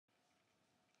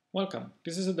Welcome,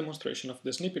 this is a demonstration of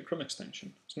the Snippy Chrome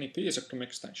extension. Snippy is a Chrome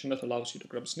extension that allows you to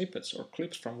grab snippets or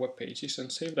clips from web pages and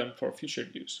save them for future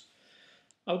use.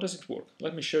 How does it work?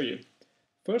 Let me show you.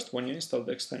 First, when you install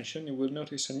the extension, you will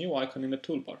notice a new icon in the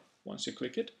toolbar. Once you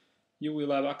click it, you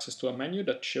will have access to a menu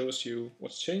that shows you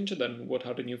what's changed and what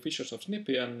are the new features of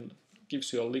Snippy and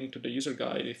gives you a link to the user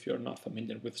guide if you're not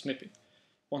familiar with Snippy.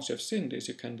 Once you have seen this,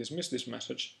 you can dismiss this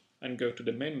message and go to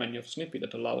the main menu of Snippy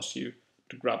that allows you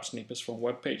to grab snippets from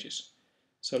web pages.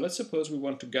 So let's suppose we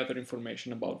want to gather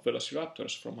information about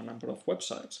velociraptors from a number of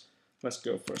websites. Let's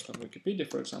go first on Wikipedia,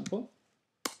 for example,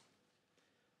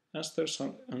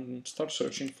 and start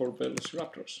searching for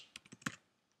velociraptors.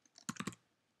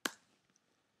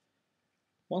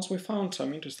 Once we found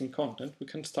some interesting content, we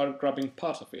can start grabbing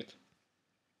parts of it.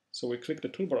 So we click the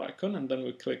toolbar icon and then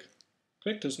we click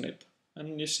to snip,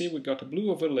 and you see we got a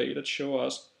blue overlay that shows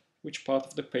us which part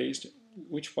of the page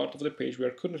we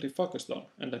are currently focused on,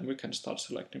 and then we can start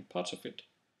selecting parts of it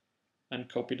and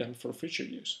copy them for future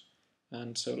use.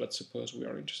 And so let's suppose we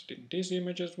are interested in this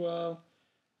image as well,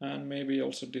 and maybe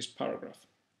also this paragraph.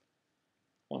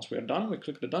 Once we are done, we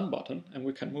click the Done button and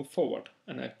we can move forward.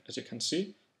 And as you can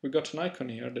see, we got an icon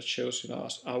here that shows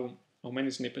us how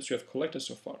many snippets we have collected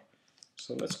so far.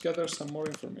 So let's gather some more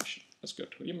information. Let's go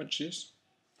to Images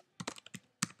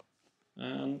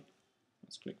and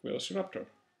let's click Velociraptor.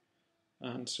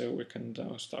 And so we can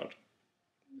now start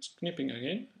snipping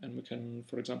again, and we can,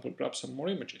 for example, grab some more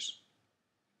images.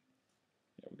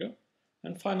 Here we go.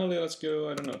 And finally, let's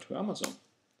go, to Amazon.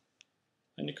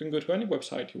 And you can go to any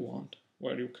website you want,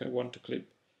 where you can want to clip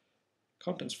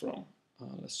contents from.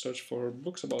 Let's search for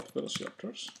books about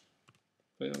velociraptors.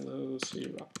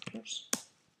 Velociraptors.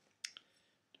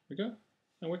 There we go.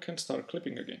 And we can start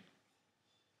clipping again.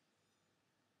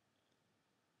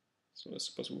 So let's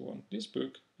suppose we want this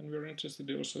book, and we're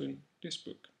interested also in this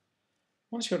book.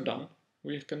 Once you're done,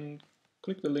 we can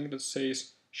click the link that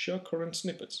says Show Current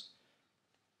Snippets.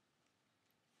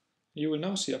 You will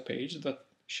now see a page that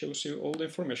shows you all the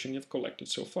information you've collected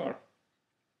so far.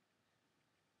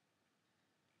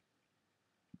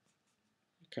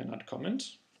 You can add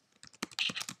comments.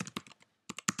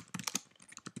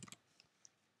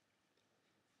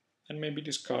 And maybe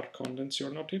discard contents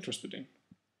you're not interested in.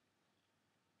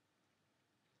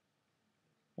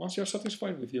 Once you're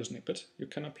satisfied with your snippets, you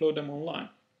can upload them online.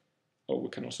 Or we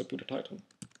can also put a title.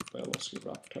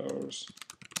 Velociraptors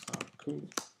are cool.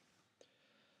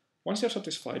 Once you're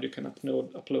satisfied, you can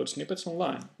upload snippets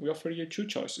online. We offer you two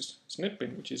choices.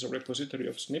 Snippin, which is a repository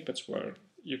of snippets where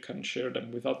you can share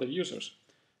them with other users.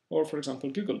 Or, for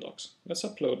example, Google Docs. Let's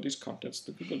upload these contents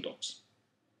to Google Docs.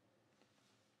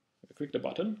 We click the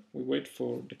button. We wait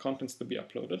for the contents to be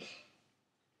uploaded.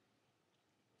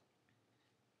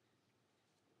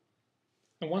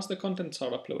 And once the contents are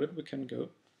uploaded, we can go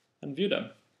and view them.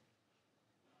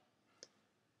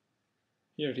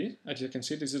 Here it is. As you can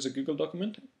see, this is a Google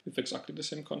document with exactly the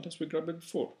same contents we grabbed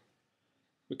before.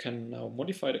 We can now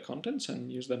modify the contents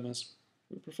and use them as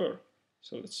we prefer.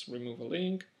 So let's remove a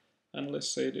link, and let's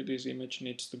say that this image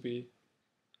needs to be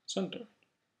centered.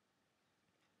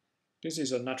 This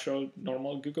is a natural,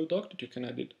 normal Google Doc that you can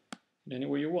edit in any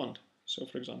way you want. So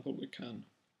for example, we can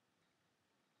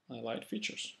highlight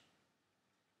features,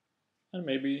 and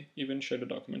maybe even share the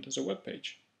document as a web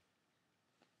page.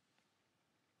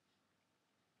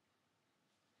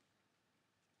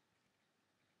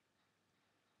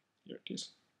 Here it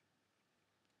is.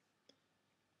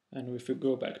 And if you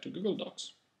go back to Google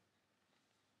Docs,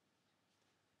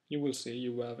 you will see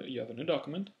you have a new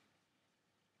document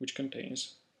which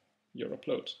contains your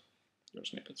uploads, your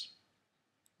snippets.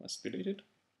 Let's delete it.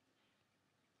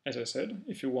 As I said,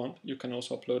 if you want, you can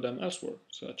also upload them elsewhere,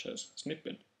 such as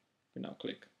Snippin. We now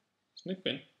click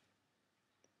Snippin.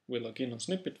 We log in on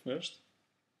Snippet first.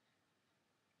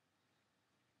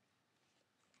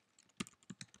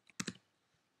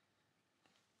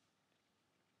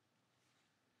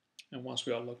 And once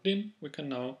we are logged in, we can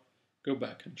now go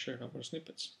back and share our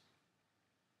snippets.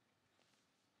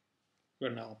 We're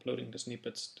now uploading the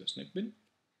snippets to Snippin.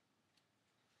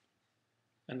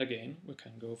 And again, we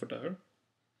can go over there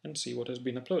and see what has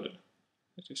been uploaded.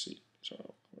 As you see, these are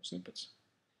our snippets.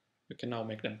 We can now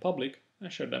make them public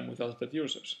and share them with other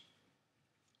users.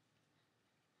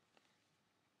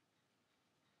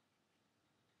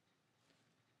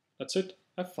 That's it.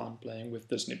 Have fun playing with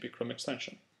the Snippy Chrome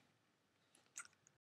extension.